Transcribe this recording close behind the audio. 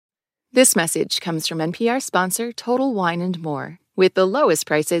This message comes from NPR sponsor Total Wine & More. With the lowest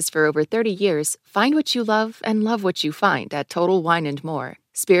prices for over 30 years, find what you love and love what you find at Total Wine & More.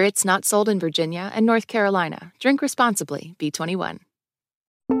 Spirits not sold in Virginia and North Carolina. Drink responsibly. B21.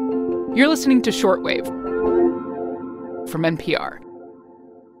 You're listening to Shortwave from NPR.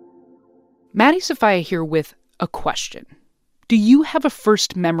 Maddie Sofia here with a question. Do you have a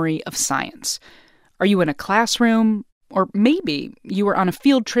first memory of science? Are you in a classroom? Or maybe you were on a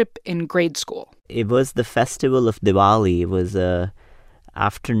field trip in grade school. It was the festival of Diwali. It was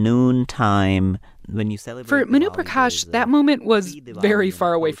afternoon time when you celebrate. For Manu Prakash, that moment was very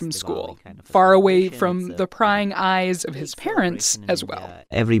far away from school, far away from the prying eyes of his parents as well.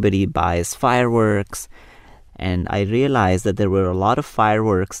 Everybody buys fireworks, and I realized that there were a lot of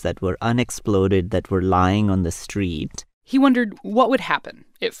fireworks that were unexploded that were lying on the street. He wondered what would happen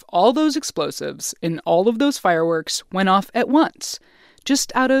if all those explosives in all of those fireworks went off at once,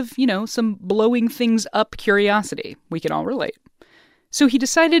 just out of, some blowing things up curiosity. We can all relate. So he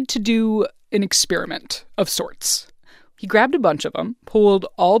decided to do an experiment of sorts. He grabbed a bunch of them, pulled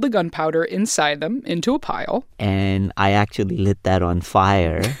all the gunpowder inside them into a pile. And I actually lit that on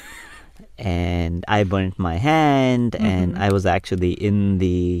fire. And I burnt my hand, and I was actually in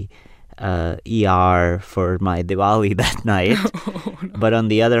the ER for my Diwali that night. Oh, no. But on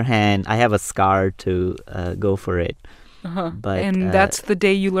the other hand, I have a scar to go for it. And that's the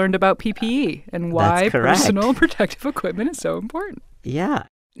day you learned about PPE and why personal protective equipment is so important. Yeah.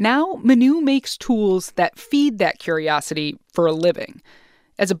 Now, Manu makes tools that feed that curiosity for a living.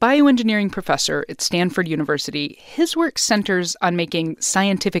 As a bioengineering professor at Stanford University, his work centers on making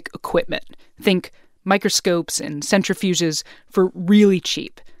scientific equipment. Think microscopes and centrifuges for really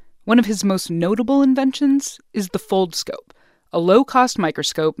cheap. One of his most notable inventions is the Foldscope, a low-cost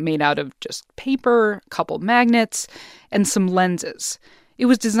microscope made out of just paper, a couple magnets, and some lenses. It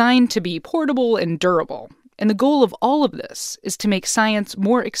was designed to be portable and durable, and the goal of all of this is to make science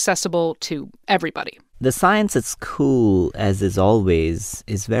more accessible to everybody. The science at school, as is always,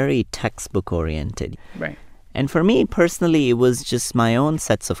 is very textbook-oriented. Right. And for me, personally, it was just my own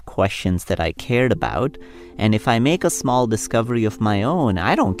sets of questions that I cared about. And if I make a small discovery of my own,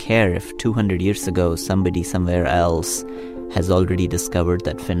 I don't care if 200 years ago somebody somewhere else has already discovered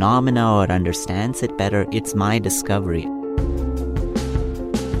that phenomena or understands it better. It's my discovery.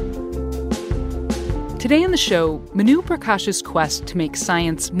 Today on the show, Manu Prakash's quest to make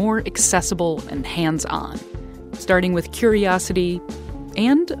science more accessible and hands-on, starting with curiosity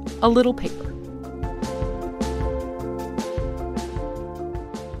and a little paper.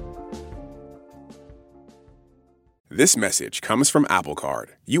 This message comes from Apple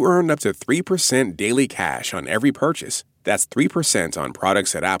Card. You earn up to 3% daily cash on every purchase. That's 3% on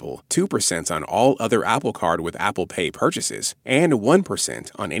products at Apple, 2% on all other Apple Card with Apple Pay purchases, and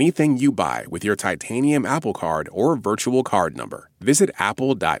 1% on anything you buy with your titanium Apple Card or virtual card number. Visit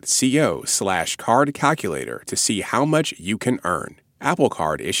apple.co/card calculator to see how much you can earn. Apple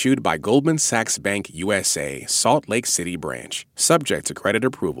Card issued by Goldman Sachs Bank USA, Salt Lake City branch. Subject to credit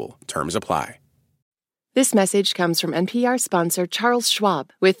approval. Terms apply. This message comes from NPR sponsor Charles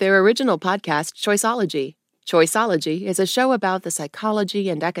Schwab with their original podcast, Choiceology. Choiceology is a show about the psychology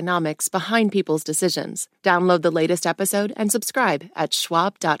and economics behind people's decisions. Download the latest episode and subscribe at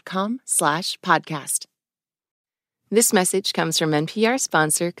schwab.com/podcast. This message comes from NPR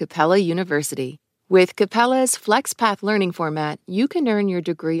sponsor Capella University. With Capella's FlexPath learning format, you can earn your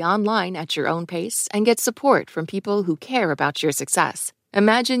degree online at your own pace and get support from people who care about your success.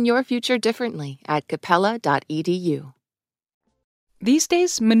 Imagine your future differently at capella.edu. These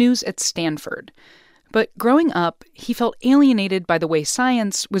days, Manu's at Stanford. But growing up, he felt alienated by the way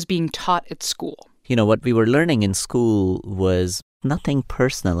science was being taught at school. What we were learning in school was nothing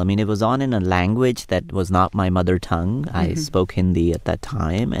personal. I mean, it was on in a language that was not my mother tongue. I spoke Hindi at that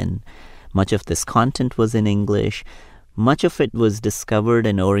time, and much of this content was in English. Much of it was discovered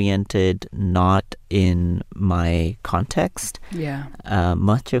and oriented not in my context. Yeah.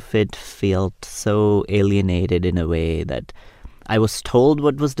 Much of it felt so alienated in a way that I was told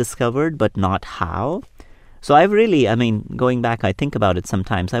what was discovered, but not how. So I've really, going back, I think about it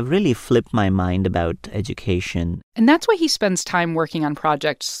sometimes, I've really flipped my mind about education. And that's why he spends time working on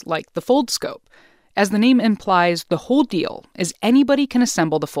projects like the Foldscope. As the name implies, the whole deal is anybody can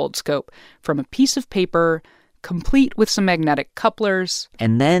assemble the Foldscope from a piece of paper, complete with some magnetic couplers.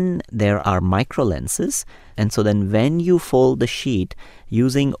 And then there are microlenses. And so then when you fold the sheet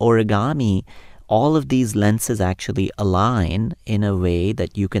using origami, all of these lenses actually align in a way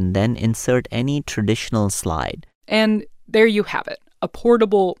that you can then insert any traditional slide. And there you have it, a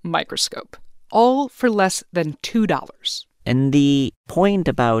portable microscope, all for less than $2. And the point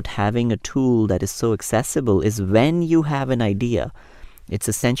about having a tool that is so accessible is when you have an idea, it's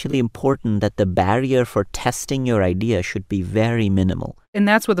essentially important that the barrier for testing your idea should be very minimal. And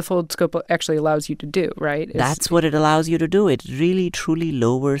that's what the Foldscope actually allows you to do, right? That's what it allows you to do. It really, truly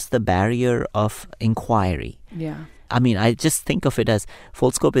lowers the barrier of inquiry. Yeah. I mean, I just think of it as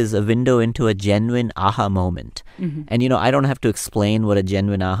Foldscope is a window into a genuine aha moment. Mm-hmm. And, I don't have to explain what a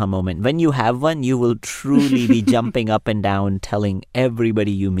genuine aha moment. When you have one, you will truly be jumping up and down, telling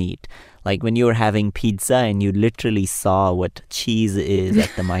everybody you meet. Like when you were having pizza and you literally saw what cheese is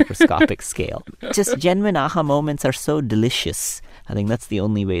at the microscopic scale. Just genuine aha moments are so delicious. I think that's the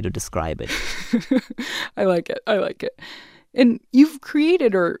only way to describe it. I like it. And you've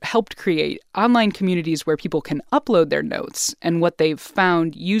created or helped create online communities where people can upload their notes and what they've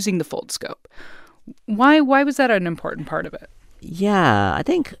found using the Foldscope. Why was that an important part of it? Yeah, I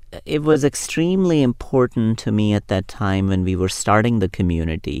think it was extremely important to me at that time when we were starting the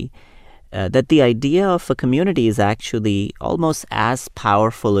community, that the idea of a community is actually almost as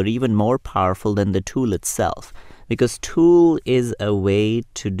powerful or even more powerful than the tool itself. Because tool is a way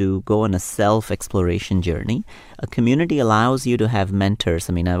to go on a self-exploration journey. A community allows you to have mentors.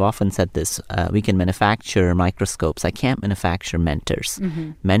 I mean, I've often said this, we can manufacture microscopes. I can't manufacture mentors.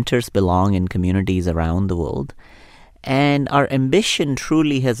 Mm-hmm. Mentors belong in communities around the world. And our ambition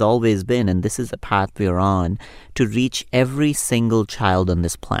truly has always been, and this is a path we're on, to reach every single child on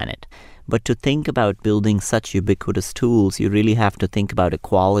this planet. But to think about building such ubiquitous tools, you really have to think about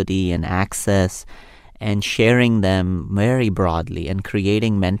equality and access and sharing them very broadly and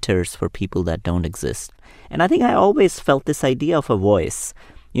creating mentors for people that don't exist. And I think I always felt this idea of a voice.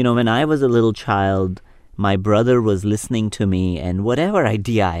 When I was a little child, my brother was listening to me, and whatever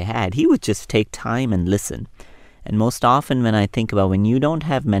idea I had, he would just take time and listen. And most often when I think about when you don't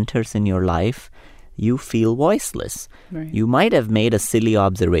have mentors in your life, you feel voiceless. Right. You might have made a silly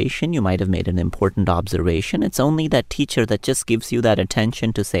observation. You might have made an important observation. It's only that teacher that just gives you that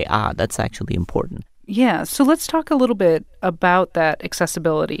attention to say, that's actually important. Yeah, so let's talk a little bit about that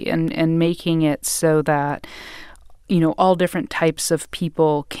accessibility and making it so that, all different types of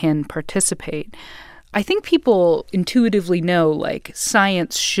people can participate. I think people intuitively know,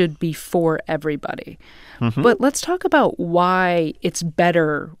 science should be for everybody. Mm-hmm. But let's talk about why it's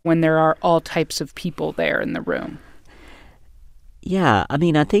better when there are all types of people there in the room. Yeah, I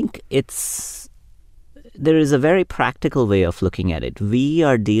mean, I think there is a very practical way of looking at it. We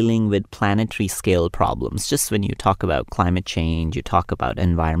are dealing with planetary scale problems. Just when you talk about climate change, you talk about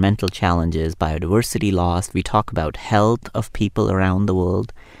environmental challenges, biodiversity loss, we talk about health of people around the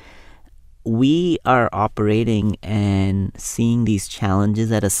world. We are operating and seeing these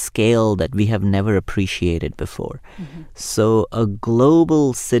challenges at a scale that we have never appreciated before. Mm-hmm. So a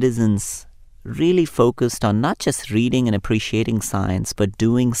global citizens really focused on not just reading and appreciating science, but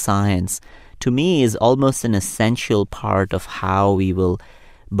doing science, to me, is almost an essential part of how we will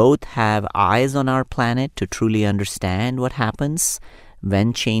both have eyes on our planet to truly understand what happens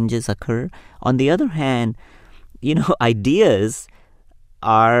when changes occur. On the other hand, ideas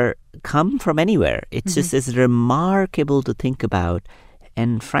come from anywhere. It's just is remarkable to think about.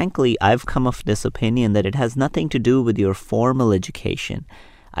 And frankly, I've come of this opinion that it has nothing to do with your formal education.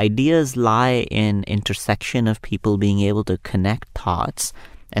 Ideas lie in intersection of people being able to connect thoughts,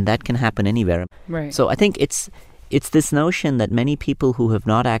 and that can happen anywhere. Right. So I think it's this notion that many people who have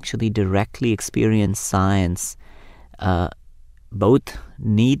not actually directly experienced science both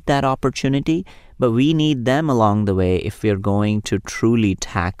need that opportunity, but we need them along the way if we're going to truly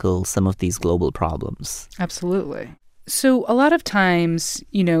tackle some of these global problems. Absolutely. So a lot of times,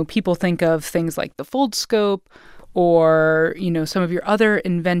 people think of things like the Foldscope or, some of your other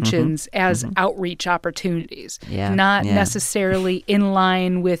inventions as outreach opportunities, not necessarily in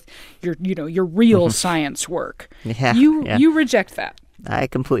line with your real science work. You reject that. I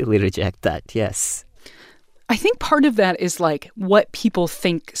completely reject that, yes. I think part of that is what people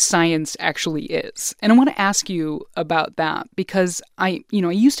think science actually is. And I want to ask you about that because I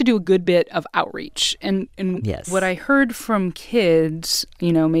used to do a good bit of outreach. And yes. What I heard from kids,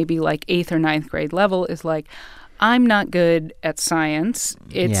 maybe 8th or 9th grade level is I'm not good at science.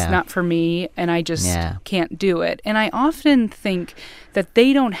 It's not for me, and I just can't do it. And I often think that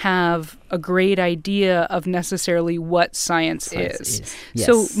they don't have a great idea of necessarily what science is. Yes.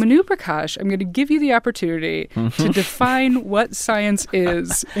 So, Manu Prakash, I'm going to give you the opportunity to define what science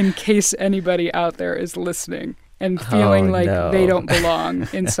is in case anybody out there is listening and feeling they don't belong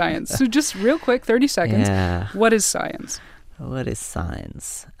in science. So just real quick, 30 seconds. What is science? What is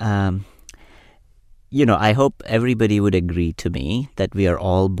science? I hope everybody would agree to me that we are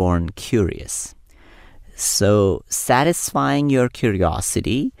all born curious. So satisfying your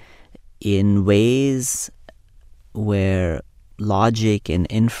curiosity in ways where logic and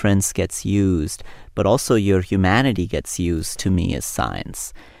inference gets used, but also your humanity gets used, to me, is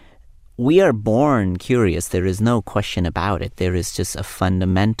science. We are born curious. There is no question about it. There is just a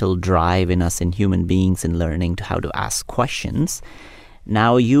fundamental drive in us in human beings in learning how to ask questions.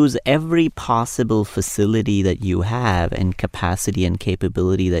 Now use every possible facility that you have and capacity and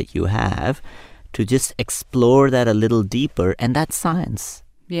capability that you have to just explore that a little deeper, and that's science.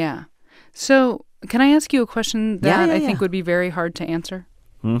 Yeah. So can I ask you a question that I think would be very hard to answer?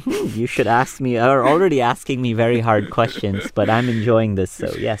 Mm-hmm. You should ask me, or already asking me very hard questions, but I'm enjoying this,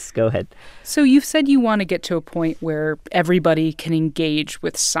 so yes, go ahead. So you've said you want to get to a point where everybody can engage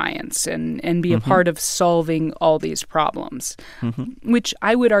with science and be a part of solving all these problems, which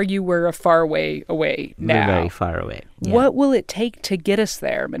I would argue we're a far way away now. We're very far away. Yeah. What will it take to get us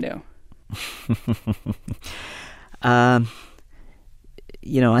there, Manu? I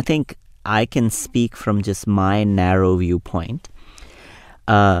think I can speak from just my narrow viewpoint.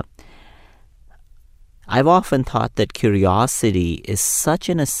 I've often thought that curiosity is such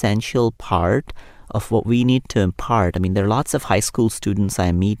an essential part of what we need to impart. I mean, there are lots of high school students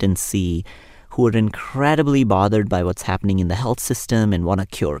I meet and see who are incredibly bothered by what's happening in the health system and want to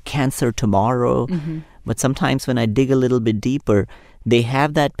cure cancer tomorrow. But sometimes when I dig a little bit deeper, they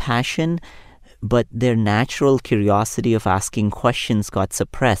have that passion, but their natural curiosity of asking questions got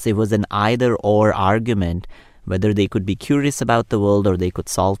suppressed. It was an either-or argument, whether they could be curious about the world or they could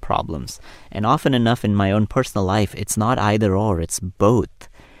solve problems. And often enough in my own personal life, it's not either-or, it's both.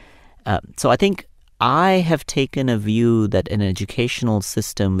 So I think I have taken a view that an educational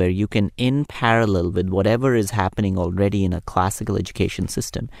system where you can, in parallel with whatever is happening already in a classical education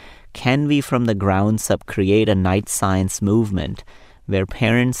system, can we from the grounds up create a night science movement where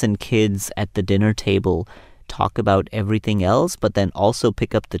parents and kids at the dinner table talk about everything else, but then also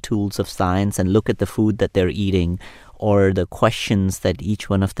pick up the tools of science and look at the food that they're eating or the questions that each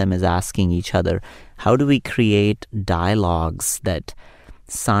one of them is asking each other. How do we create dialogues that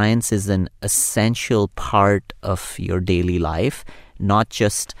science is an essential part of your daily life, not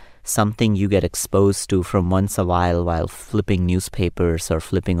just something you get exposed to from once a while flipping newspapers or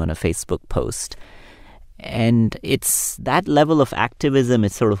flipping on a Facebook post? And it's that level of activism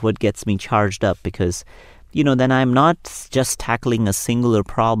is sort of what gets me charged up because, then I'm not just tackling a singular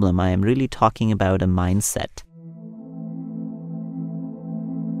problem. I am really talking about a mindset.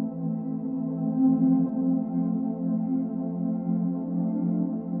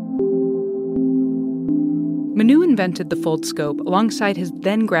 Manu invented the Foldscope alongside his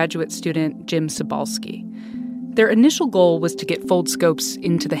then-graduate student, Jim Sobalski. Their initial goal was to get Foldscopes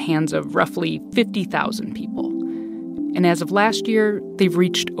into the hands of roughly 50,000 people. And as of last year, they've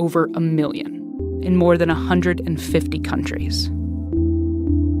reached over 1 million in more than 150 countries.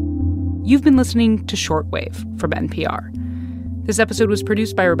 You've been listening to Shortwave from NPR. This episode was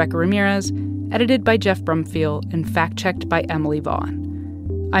produced by Rebecca Ramirez, edited by Jeff Brumfield, and fact-checked by Emily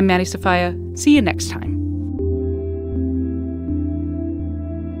Vaughn. I'm Maddie Sofia. See you next time.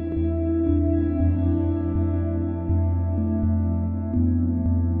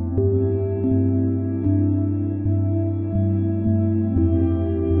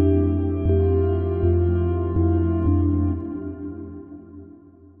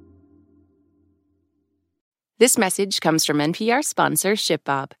 This message comes from NPR sponsor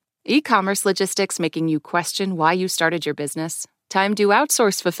ShipBob. E-commerce logistics making you question why you started your business? Time to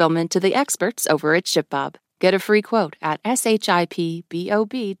outsource fulfillment to the experts over at ShipBob. Get a free quote at shipbob.com.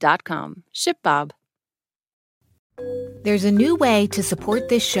 ShipBob. There's a new way to support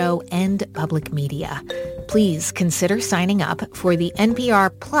this show and public media. Please consider signing up for the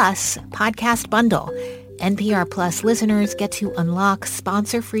NPR Plus podcast bundle. NPR Plus listeners get to unlock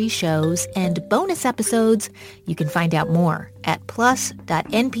sponsor-free shows and bonus episodes. You can find out more at plus.npr.org,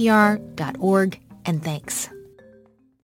 and thanks.